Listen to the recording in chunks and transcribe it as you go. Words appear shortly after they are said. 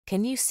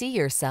Can you see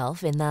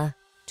yourself in the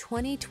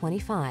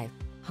 2025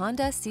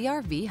 Honda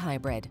CR-V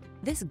Hybrid?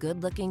 This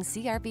good-looking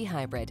CR-V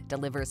Hybrid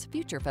delivers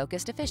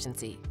future-focused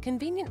efficiency,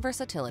 convenient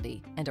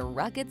versatility, and a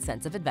rugged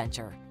sense of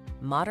adventure.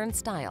 Modern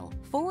style,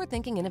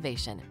 forward-thinking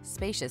innovation,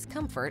 spacious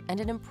comfort, and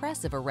an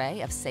impressive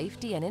array of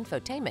safety and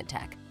infotainment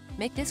tech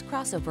make this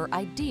crossover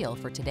ideal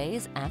for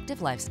today's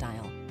active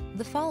lifestyle.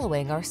 The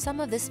following are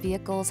some of this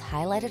vehicle's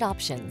highlighted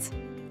options: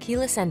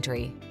 keyless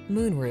entry,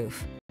 moonroof,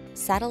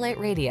 satellite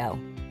radio,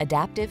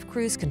 adaptive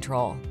cruise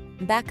control,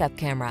 backup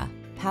camera,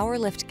 power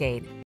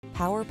liftgate,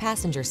 power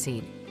passenger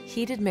seat,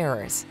 heated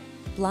mirrors,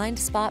 blind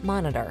spot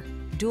monitor,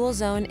 dual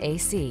zone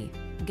AC.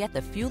 Get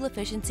the fuel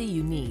efficiency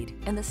you need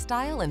and the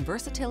style and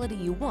versatility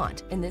you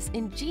want in this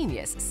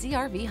ingenious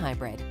CR-V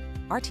Hybrid.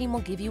 Our team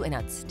will give you an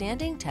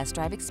outstanding test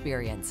drive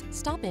experience.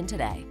 Stop in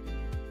today.